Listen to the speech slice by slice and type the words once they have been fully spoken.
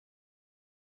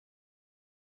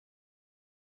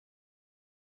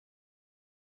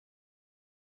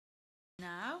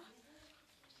Now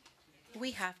we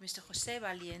have Mr. Jose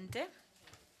Valiente.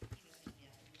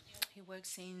 He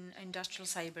works in Industrial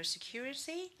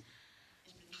Cybersecurity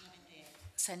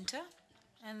Center.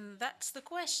 And that's the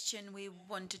question we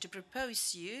wanted to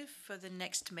propose you for the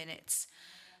next minutes.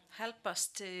 Help us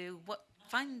to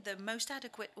find the most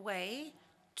adequate way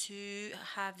to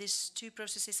have these two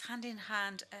processes hand in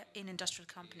hand in industrial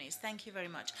companies. Thank you very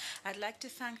much. I'd like to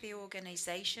thank the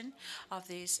organization of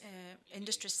this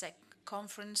Industry Sec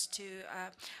conference to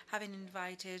having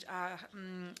invited our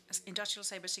Industrial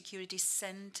Cybersecurity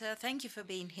Center. Thank you for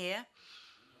being here.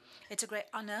 It's a great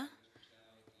honor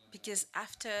because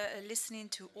after listening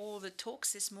to all the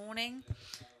talks this morning,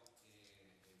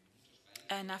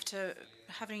 and after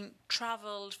having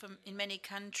traveled in many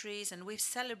countries, and we've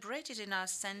celebrated in our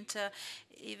center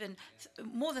even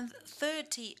more than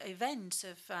 30 events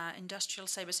of industrial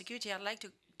cybersecurity, I'd like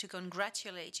to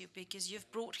congratulate you because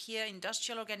you've brought here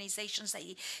industrial organizations that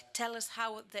tell us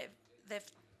how they've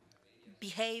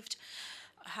behaved,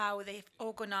 how they've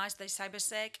organized their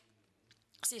cybersec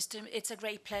system. It's a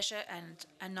great pleasure and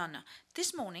an honor.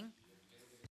 This morning,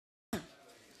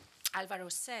 Alvaro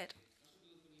said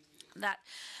that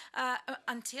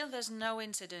until there's no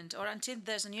incident or until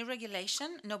there's a new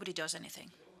regulation, nobody does anything.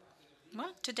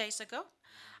 Well, 2 days ago,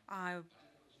 I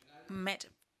met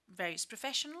various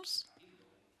professionals.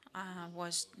 I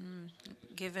was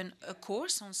given a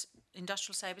course on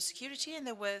industrial cybersecurity, and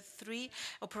there were 3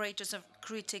 operators of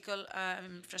critical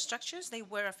infrastructures. They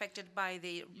were affected by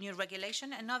the new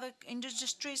regulation, and other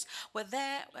industries were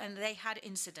there, and they had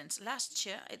incidents. Last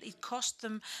year, it cost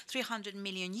them 300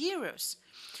 million euros.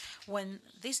 When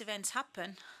these events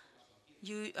happen,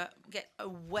 you get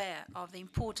aware of the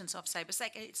importance of cybersec.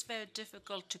 It's very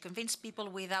difficult to convince people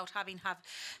without having had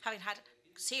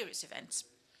serious events.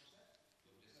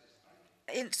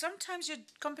 And sometimes your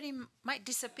company might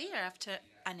disappear after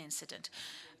an incident.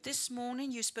 This morning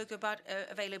you spoke about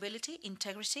availability,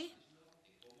 integrity,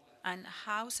 and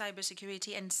how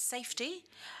cybersecurity and safety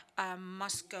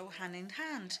must go hand in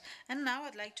hand. And now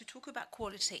I'd like to talk about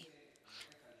quality.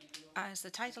 As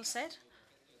the title said,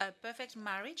 a perfect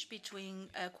marriage between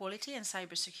quality and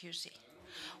cybersecurity.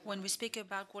 When we speak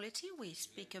about quality, we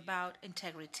speak about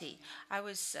integrity. I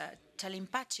was telling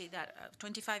Pachi that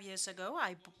 25 years ago,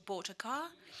 I bought a car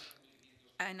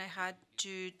and I had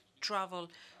to travel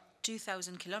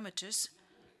 2,000 kilometers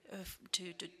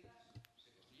to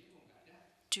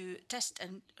test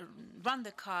and run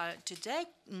the car. Today,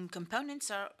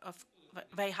 components are of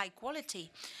very high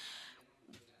quality.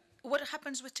 What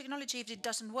happens with technology if it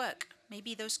doesn't work?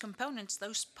 Maybe those components,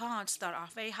 those parts that are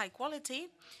very high quality,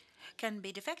 can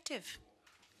be defective.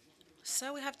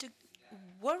 So we have to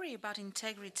worry about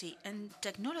integrity, and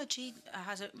technology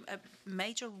has a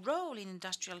major role in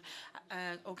industrial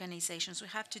organizations. We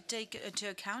have to take into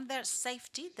account their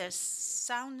safety, their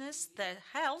soundness, their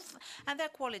health, and their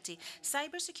quality.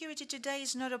 Cybersecurity today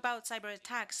is not about cyber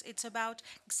attacks. It's about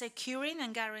securing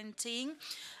and guaranteeing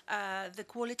the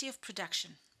quality of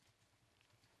production.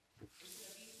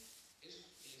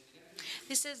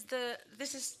 This is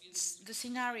the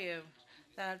scenario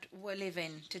that we live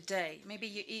in today. Maybe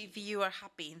if you are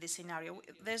happy in this scenario,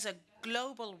 there's a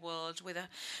global world with a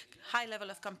high level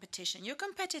of competition. Your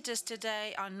competitors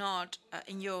today are not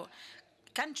in your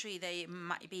country. They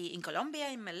might be in Colombia,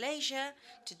 in Malaysia.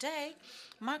 Today,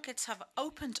 markets have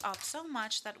opened up so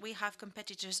much that we have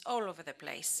competitors all over the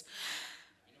place.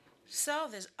 So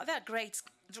there are great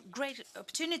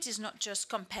opportunities, not just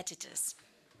competitors,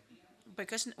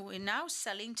 because we're now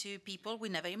selling to people we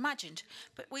never imagined.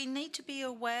 But we need to be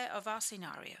aware of our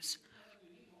scenarios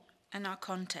and our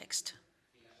context.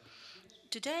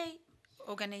 Today,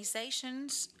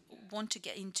 organizations want to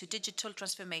get into digital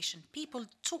transformation. People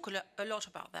talk a lot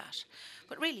about that.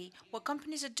 But really, what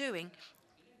companies are doing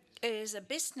is a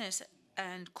business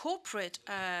and corporate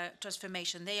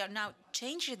transformation. They are now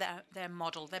changing their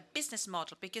model, their business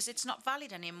model, because it's not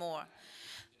valid anymore.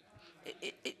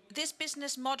 These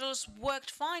business models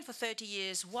worked fine for 30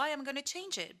 years. Why am I going to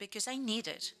change it? Because I need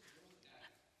it.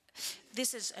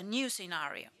 This is a new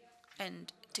scenario,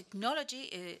 and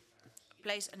technology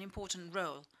plays an important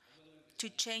role to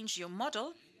change your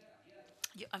model.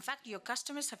 In fact, your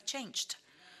customers have changed.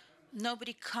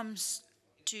 Nobody comes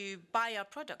to buy our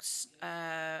products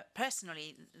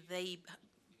personally. They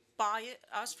buy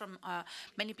us from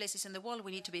many places in the world.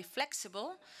 We need to be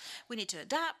flexible. We need to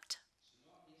adapt.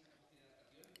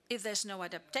 If there's no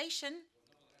adaptation,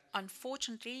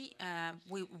 unfortunately,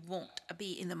 we won't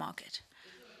be in the market.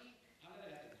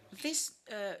 This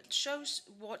shows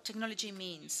what technology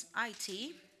means.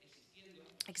 IT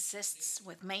exists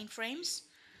with mainframes.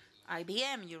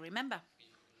 IBM, you remember.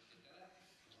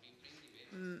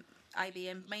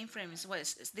 IBM mainframes. Well,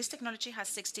 this technology has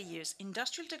 60 years.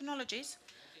 Industrial technologies,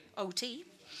 OT,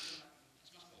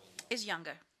 is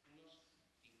younger,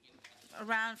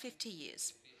 around 50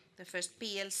 years. The first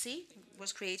PLC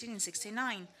was created in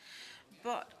 69.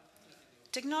 But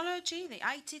technology, the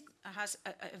IT has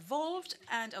evolved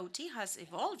and OT has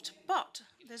evolved. But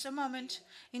there's a moment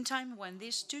in time when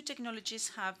these two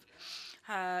technologies have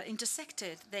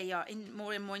intersected. They are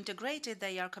more and more integrated.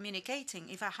 They are communicating.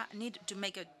 If I need to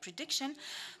make a prediction,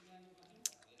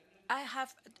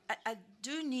 I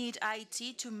do need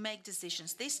IT to make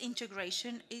decisions. This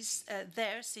integration is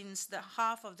there since the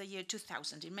half of the year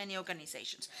 2000 in many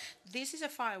organizations. This is a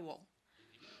firewall.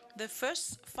 The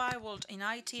first firewall in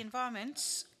IT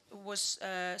environments was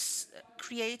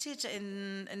created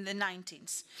in the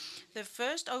 19s. The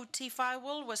first OT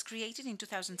firewall was created in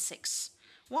 2006.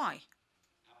 Why?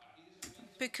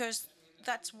 Because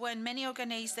that's when many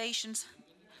organizations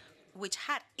which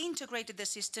had integrated the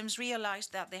systems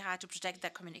realized that they had to protect their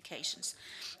communications.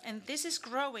 And this is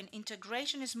growing.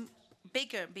 Integration is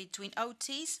bigger between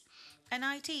OTs and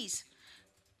ITs.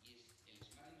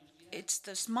 It's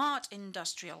the smart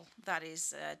industrial that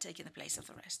is taking the place of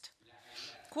the rest.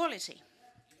 Quality.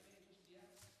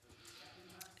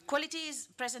 Quality is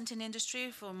present in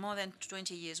industry for more than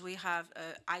 20 years. We have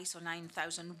ISO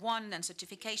 9001 and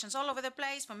certifications all over the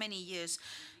place for many years.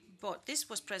 But this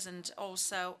was present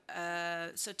also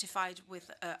certified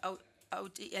with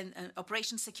OT and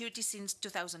operation security since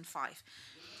 2005.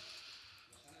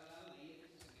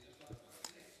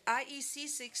 IEC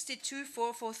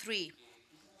 62443.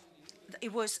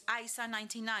 It was ISA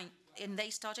 99, and they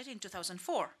started in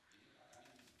 2004.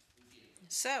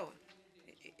 So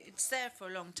it's there for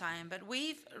a long time, but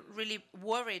we've really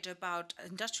worried about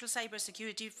industrial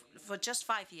cybersecurity for just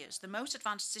 5 years. The most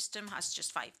advanced system has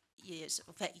just 5 years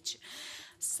of age.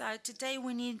 So today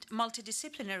we need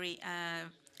multidisciplinary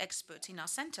experts in our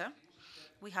center.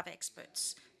 We have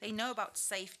experts. They know about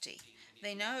safety.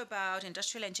 They know about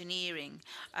industrial engineering,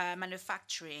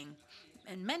 manufacturing,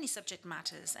 and many subject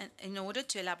matters in order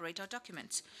to elaborate our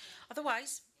documents.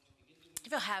 Otherwise,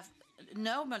 if you have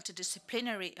no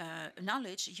multidisciplinary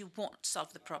knowledge, you won't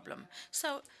solve the problem.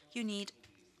 So you need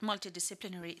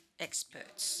multidisciplinary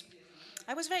experts.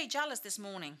 I was very jealous this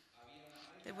morning.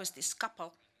 There was this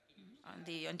couple,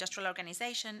 the industrial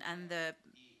organization and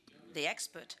the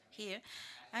expert here,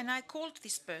 and I called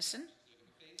this person.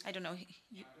 I don't know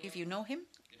if you know him,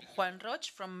 Juan Roch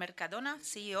from Mercadona,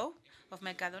 CEO of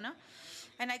Mercadona.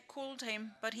 And I called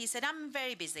him, but he said, I'm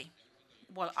very busy.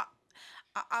 Well,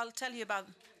 I'll tell you about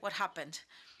what happened.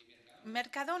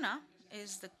 Mercadona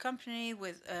is the company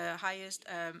with highest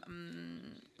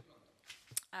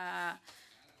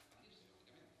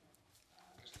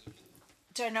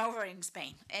turnover in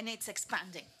Spain, and it's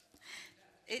expanding.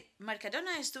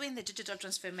 Mercadona is doing the digital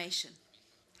transformation.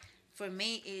 For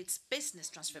me, it's business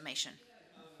transformation.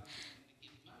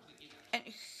 And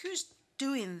who's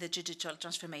doing the digital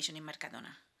transformation in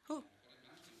Mercadona? Who?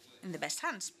 In the best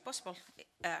hands possible.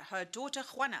 Her daughter,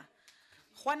 Juana.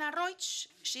 Juana Roig,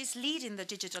 she's leading the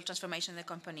digital transformation in the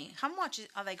company. How much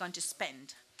are they going to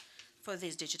spend for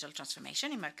this digital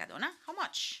transformation in Mercadona? How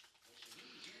much?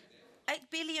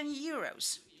 8 billion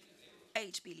euros.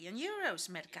 8 billion euros.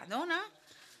 Mercadona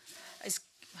is,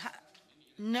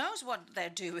 knows what they're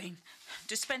doing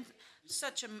to spend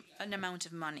such an amount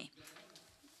of money.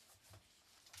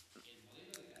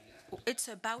 It's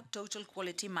about total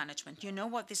quality management. You know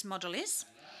what this model is?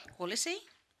 Quality.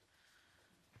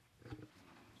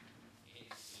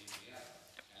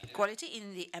 Quality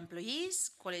in the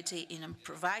employees, quality in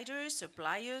providers,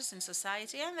 suppliers, in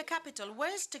society, and the capital.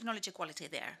 Where's technology quality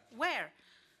there? Where?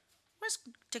 Where's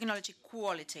technology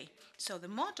quality? So the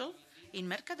model in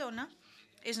Mercadona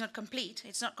is not complete.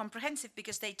 It's not comprehensive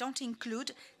because they don't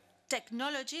include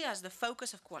technology as the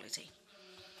focus of quality.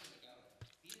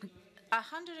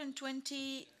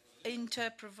 120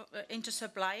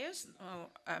 inter-suppliers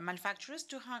or manufacturers,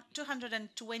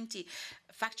 220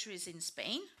 factories in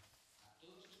Spain.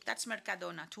 That's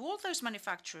Mercadona. To all those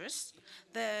manufacturers,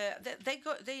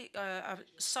 they are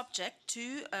subject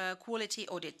to quality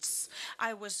audits.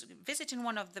 I was visiting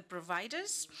one of the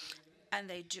providers, and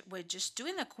they were just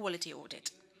doing a quality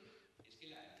audit.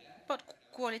 But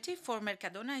quality for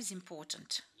Mercadona is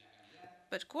important.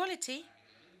 But quality,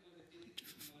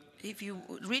 if you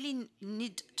really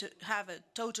need to have a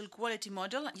total quality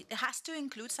model, it has to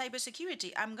include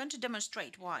cybersecurity. I'm going to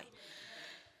demonstrate why.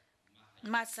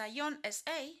 Mazayon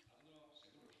SA,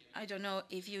 I don't know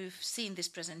if you've seen this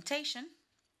presentation.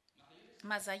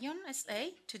 Mazayon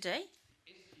SA today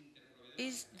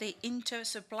is the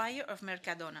inter-supplier of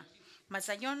Mercadona.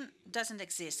 Mazayon doesn't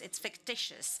exist, it's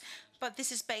fictitious, but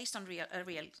this is based on a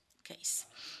real case.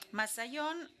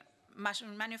 Mazayon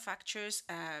manufactures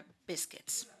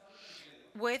biscuits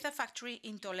with a factory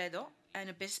in Toledo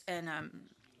and an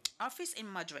office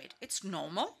in Madrid. It's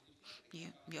normal.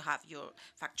 You have your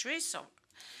factories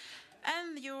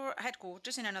and your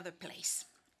headquarters in another place.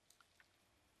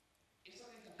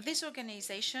 This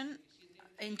organization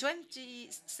in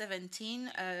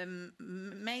 2017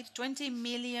 made 20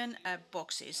 million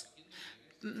boxes,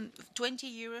 20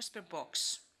 euros per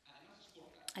box.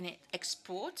 And it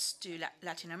exports to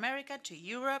Latin America, to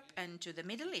Europe, and to the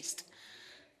Middle East.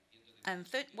 And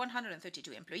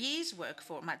 132 employees work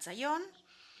for Mazayon,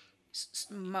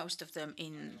 most of them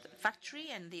in the factory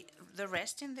and the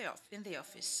rest in the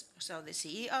office. So the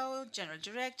CEO, general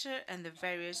director, and the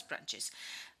various branches.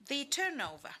 The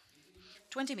turnover,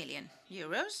 20 million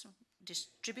euros,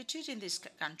 distributed in these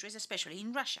countries, especially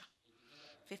in Russia,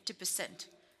 50%.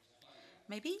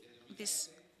 Maybe this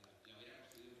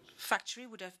factory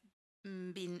would have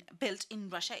been built in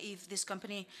Russia if this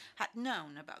company had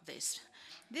known about this.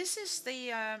 This is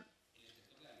the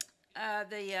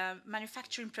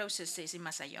manufacturing processes in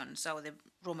Mazayon. So the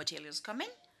raw materials come in,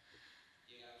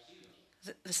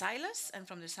 the silos, and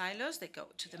from the silos they go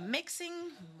to the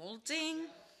mixing, molding,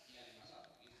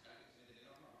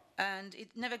 and it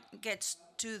never gets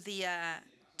to the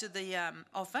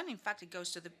oven. In fact, it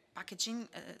goes to the packaging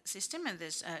system, and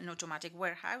there's an automatic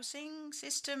warehousing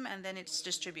system, and then it's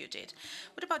distributed.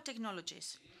 What about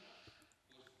technologies?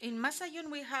 In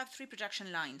Mazayon, we have 3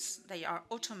 production lines. They are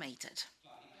automated.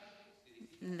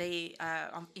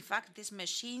 In fact, these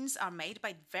machines are made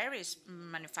by various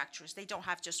manufacturers. They don't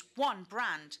have just one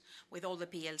brand with all the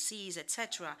PLCs,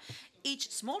 etc. Each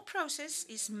small process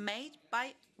is made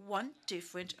by one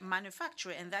different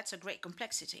manufacturer, and that's a great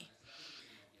complexity.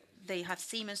 They have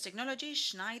Siemens technology,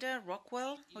 Schneider,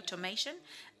 Rockwell automation,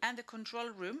 and the control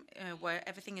room where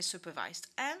everything is supervised,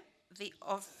 and the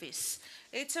office.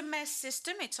 It's a mesh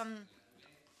system. It's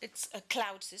a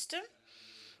cloud system.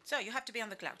 So you have to be on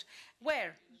the cloud.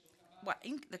 Where? Well,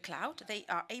 in the cloud, they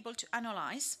are able to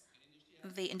analyze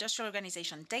the industrial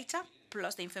organization data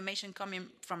plus the information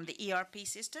coming from the ERP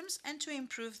systems and to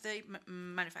improve the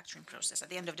manufacturing process at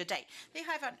the end of the day. They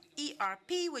have an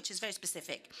ERP, which is very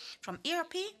specific. From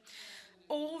ERP,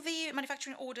 all the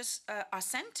manufacturing orders are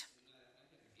sent.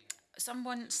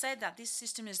 Someone said that this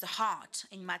system is the heart.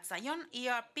 In Mazayon,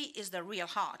 ERP is the real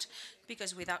heart,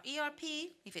 because without ERP,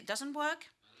 if it doesn't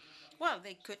work, well,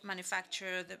 they could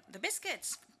manufacture the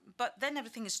biscuits, but then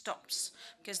everything stops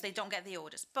because they don't get the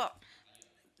orders. But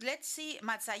let's see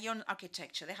Mazayon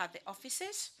architecture. They have the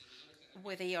offices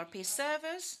with ERP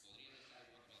servers.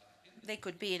 They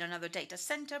could be in another data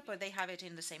center, but they have it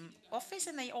in the same office,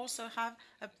 and they also have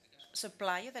a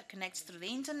supplier that connects through the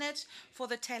internet for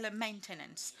the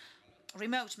tele-maintenance,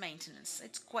 remote maintenance.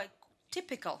 It's quite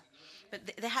typical. But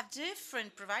they have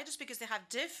different providers because they have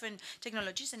different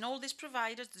technologies, and all these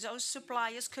providers, those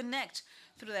suppliers connect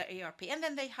through their ERP. And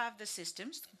then they have the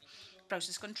systems,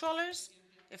 process controllers,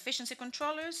 efficiency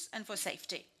controllers, and for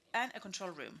safety, and a control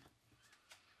room.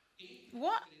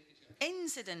 What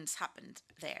incidents happened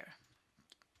there?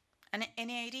 And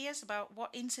any ideas about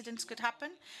what incidents could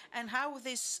happen and how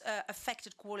this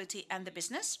affected quality and the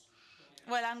business?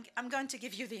 Well, I'm going to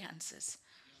give you the answers.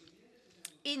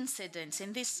 Incidents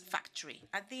in this factory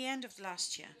at the end of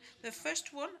last year. The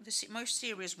first one, the most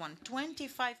serious one,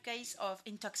 25 cases of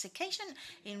intoxication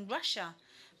in Russia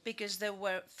because there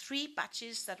were 3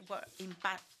 batches that were in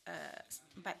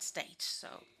bad state.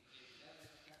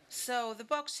 So the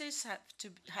boxes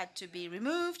had to be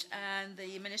removed, and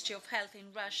the Ministry of Health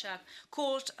in Russia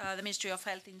called the Ministry of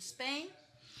Health in Spain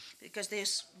because there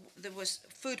was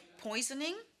food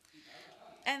poisoning,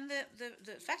 and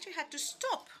the factory had to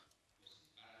stop.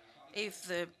 If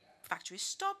the factory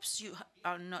stops, you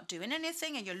are not doing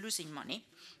anything and you're losing money,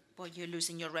 but you're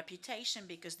losing your reputation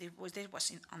because it was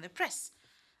on the press,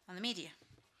 on the media.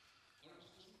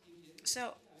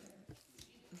 So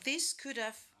this could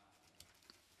have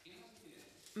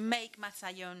made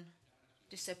Mazayon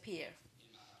disappear.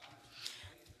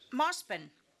 Marspen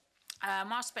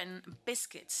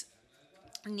biscuits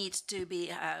needs to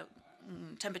be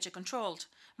temperature controlled.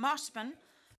 Marspen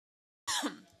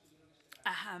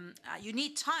you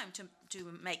need time to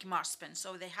make marspen,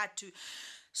 so they had to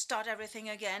start everything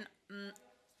again,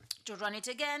 to run it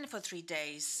again for 3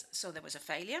 days. So there was a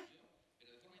failure,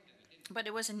 but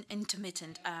it was an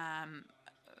intermittent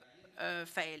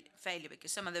failure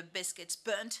because some of the biscuits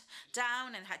burnt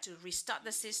down and had to restart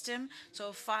the system.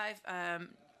 So 5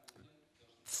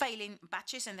 failing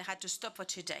batches and they had to stop for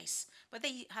 2 days. But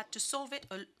they had to solve it.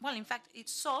 Well, in fact,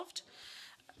 it's solved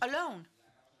alone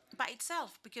by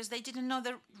itself because they didn't know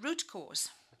the root cause.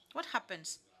 What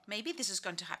happens? Maybe this is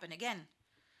going to happen again.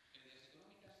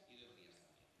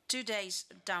 2 days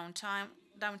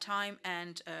downtime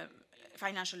and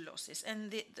financial losses.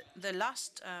 And the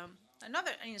last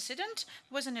another incident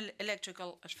was an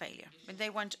electrical failure, but they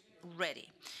weren't ready.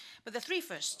 But the three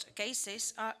first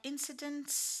cases are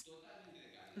incidents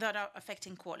that are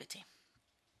affecting quality.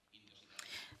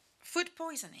 Food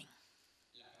poisoning.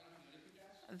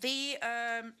 The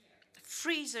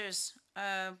freezers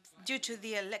due to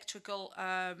the electrical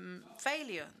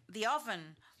failure, the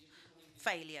oven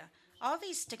failure. Are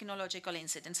these technological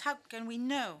incidents? How can we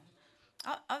know?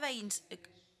 Are they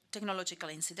technological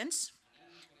incidents?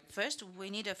 First, we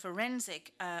need a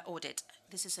forensic audit.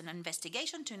 This is an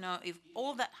investigation to know if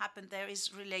all that happened there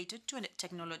is related to a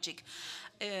technological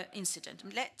incident.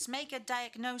 Let's make a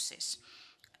diagnosis.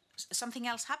 Something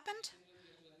else happened?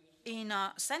 In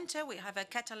our center, we have a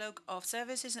catalogue of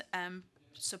services and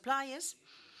suppliers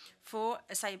for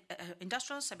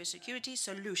industrial cybersecurity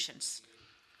solutions.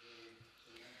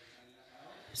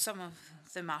 Some of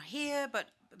them are here, but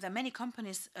there are many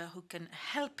companies who can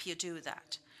help you do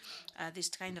that, this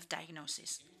kind of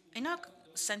diagnosis. In our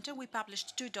center, we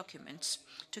published 2 documents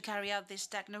to carry out this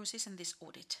diagnosis and this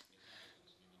audit.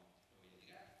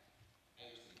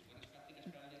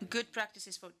 Good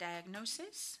practices for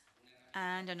diagnosis,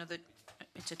 and another,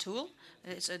 it's a tool,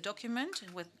 it's a document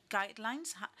with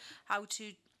guidelines, how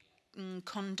to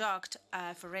conduct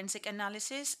a forensic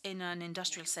analysis in an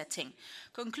industrial setting.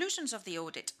 Conclusions of the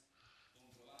audit.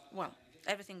 Well,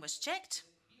 everything was checked,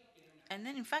 and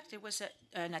then in fact it was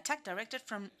an attack directed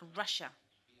from Russia.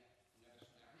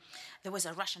 There was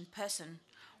a Russian person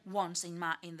once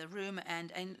in the room,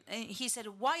 and he said,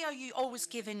 "Why are you always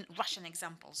giving Russian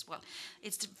examples?" Well,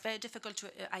 it's very difficult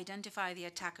to identify the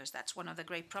attackers. That's one of the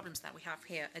great problems that we have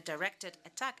here. A directed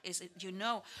attack is you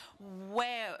know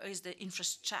where is the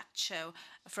infrastructure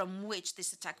from which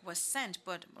this attack was sent,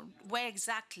 but where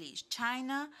exactly?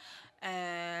 China,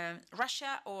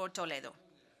 Russia, or Toledo?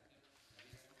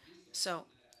 So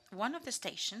one of the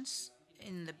stations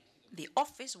in the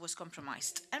office was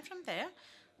compromised, and from there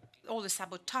all the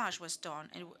sabotage was done.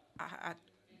 It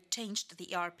changed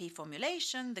the ERP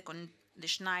formulation, the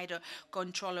Schneider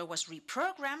controller was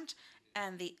reprogrammed,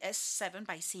 and the S7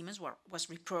 by Siemens was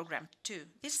reprogrammed too.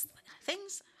 These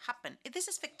things happen. This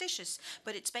is fictitious,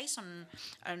 but it's based on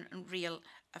real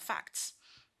facts.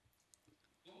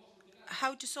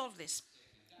 How to solve this?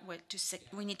 Well,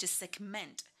 we need to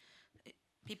segment.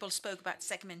 People spoke about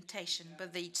segmentation,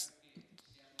 but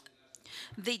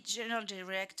the general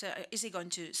director, is he going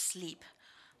to sleep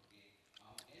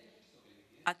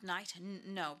at night?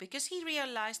 No, because he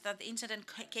realized that the incident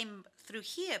came through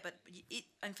here, but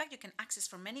in fact you can access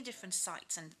from many different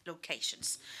sites and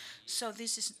locations. So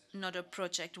this is not a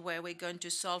project where we're going to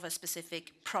solve a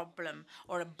specific problem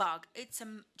or a bug. It's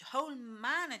a whole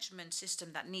management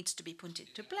system that needs to be put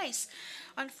into place.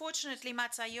 Unfortunately,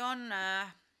 Matsayon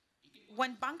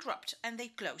went bankrupt and they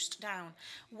closed down.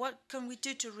 What can we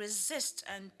do to resist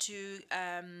and to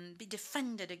be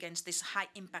defended against these high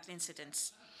impact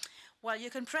incidents? Well, you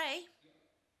can pray.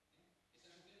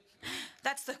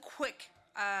 That's the quick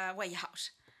way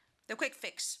out, the quick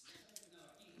fix.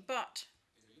 But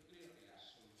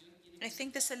I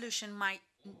think the solution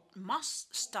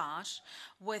must start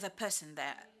with a person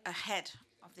there, ahead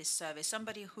of this service,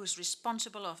 somebody who's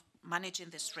responsible of managing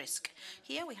this risk.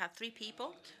 Here we have 3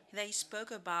 people. They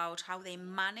spoke about how they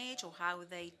manage or how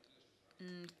they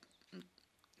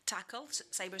tackle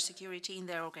cybersecurity in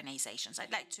their organizations.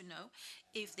 I'd like to know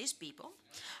if these people,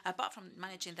 apart from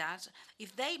managing that,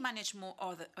 if they manage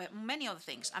many other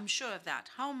things. I'm sure of that.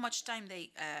 How much time they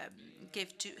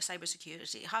give to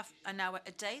cybersecurity? Half an hour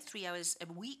a day, 3 hours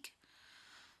a week?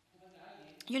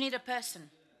 You need a person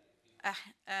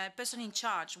in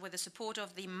charge with the support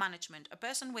of the management, a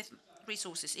person with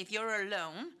resources. If you're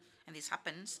alone, and this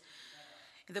happens,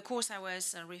 in the course I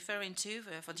was referring to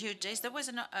for 2 days, there was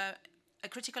a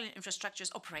critical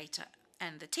infrastructures operator,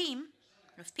 and the team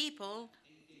of people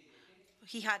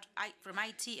he had from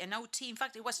IT and OT. In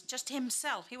fact, it was just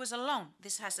himself. He was alone.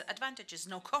 This has advantages.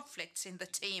 No conflicts in the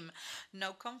team.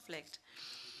 No conflict.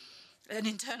 An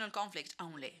internal conflict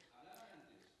only.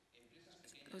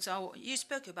 So you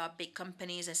spoke about big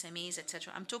companies, SMEs,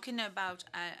 etc. I'm talking about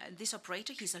this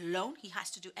operator. He's alone. He has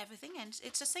to do everything, and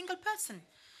it's a single person.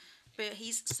 But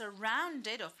he's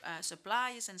surrounded of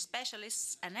suppliers and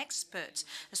specialists and experts.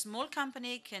 A small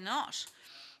company cannot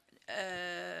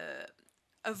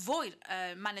avoid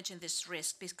managing this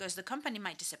risk because the company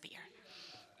might disappear.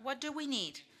 What do we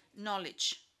need?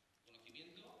 Knowledge.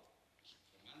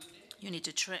 You need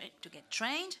to get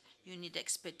trained. You need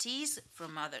expertise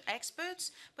from other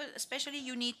experts, but especially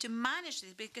you need to manage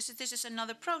this because this is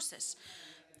another process.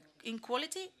 In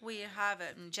quality, we have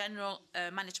a general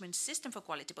management system for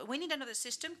quality, but we need another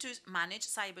system to manage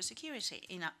cybersecurity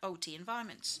in our OT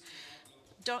environments.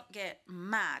 Don't get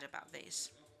mad about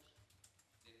this.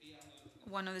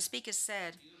 One of the speakers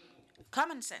said,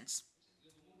 common sense,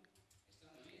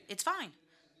 it's fine,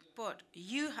 but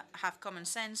you have common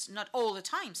sense not all the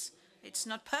times. It's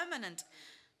not permanent.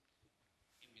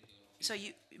 So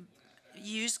you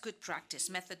use good practice,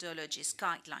 methodologies,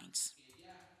 guidelines.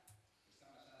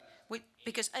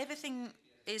 Because everything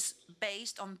is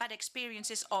based on bad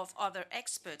experiences of other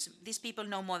experts. These people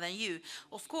know more than you.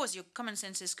 Of course, your common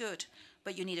sense is good,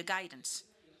 but you need a guidance.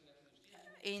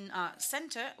 In our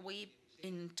center,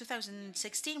 in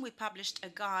 2016, we published a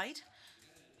guide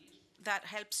that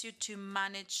helps you to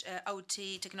manage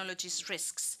OT technologies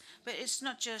risks. But it's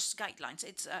not just guidelines.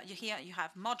 It's here you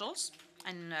have models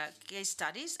and case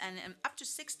studies, and up to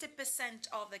 60%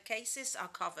 of the cases are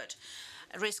covered.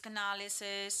 Risk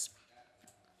analysis,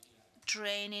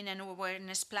 training and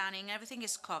awareness planning, everything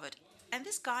is covered. And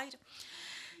this guide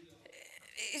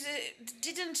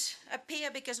didn't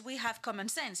appear because we have common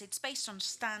sense. It's based on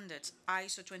standards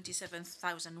ISO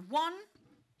 27001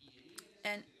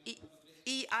 and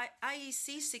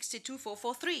IEC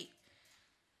 62443.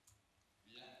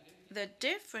 The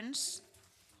difference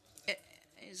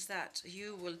is that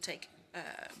you will take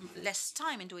less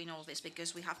time in doing all this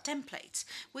because we have templates.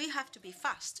 We have to be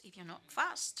fast. If you're not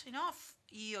fast enough,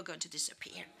 you're going to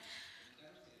disappear.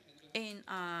 In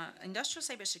our Industrial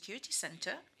Cybersecurity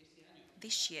Center,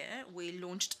 this year we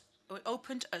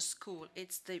opened a school.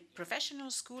 It's the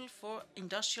professional school for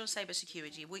industrial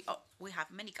cybersecurity. We have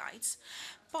many guides,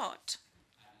 but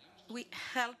we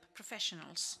help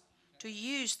professionals to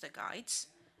use the guides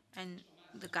and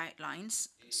the guidelines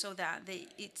so that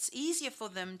it's easier for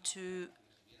them to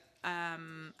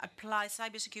apply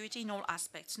cybersecurity in all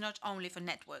aspects, not only for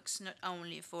networks, not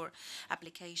only for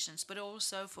applications, but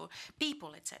also for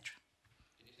people, etc.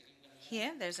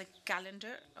 Here, there's a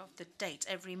calendar of the dates.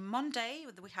 Every Monday,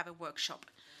 we have a workshop.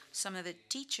 Some of the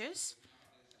teachers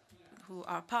who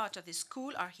are part of this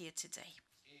school are here today.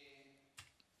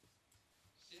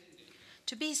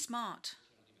 To be smart,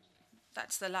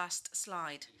 that's the last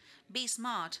slide. Be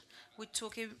smart. We're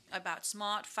talking about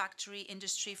smart factory,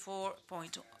 industry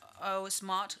 4.0,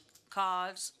 smart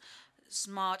cars,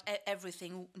 smart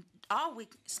everything. Are we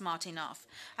smart enough?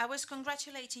 I was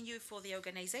congratulating you for the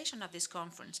organization of this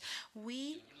conference.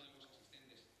 We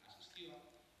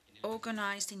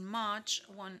organized in March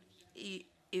one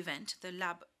event, the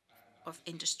Lab of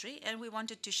Industry, and we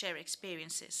wanted to share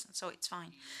experiences, so it's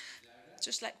fine.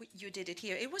 Just like you did it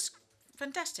here. It was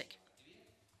fantastic.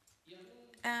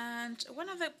 And one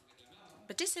of the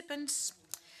participants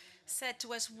said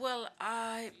to us, "Well,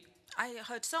 I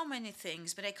heard so many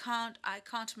things, but I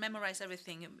can't memorize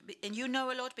everything. And you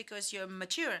know a lot because you're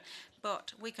mature,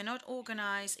 but we cannot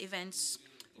organize events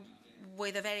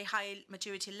with a very high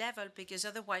maturity level because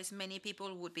otherwise many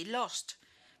people would be lost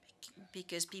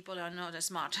because people are not as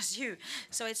smart as you.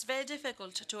 So it's very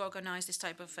difficult to organize this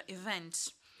type of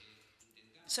events.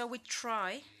 So we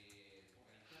try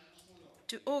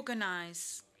to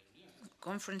organize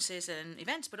conferences and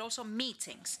events, but also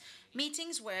meetings.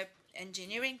 Meetings where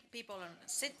engineering people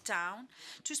sit down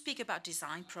to speak about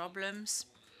design problems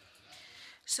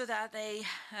so that they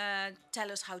tell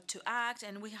us how to act.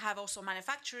 And we have also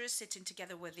manufacturers sitting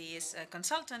together with these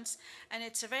consultants. And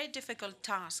it's a very difficult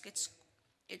task.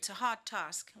 It's a hard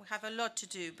task. We have a lot to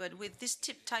do. But with this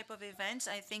type of events,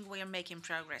 I think we are making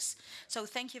progress. So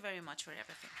thank you very much for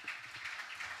everything.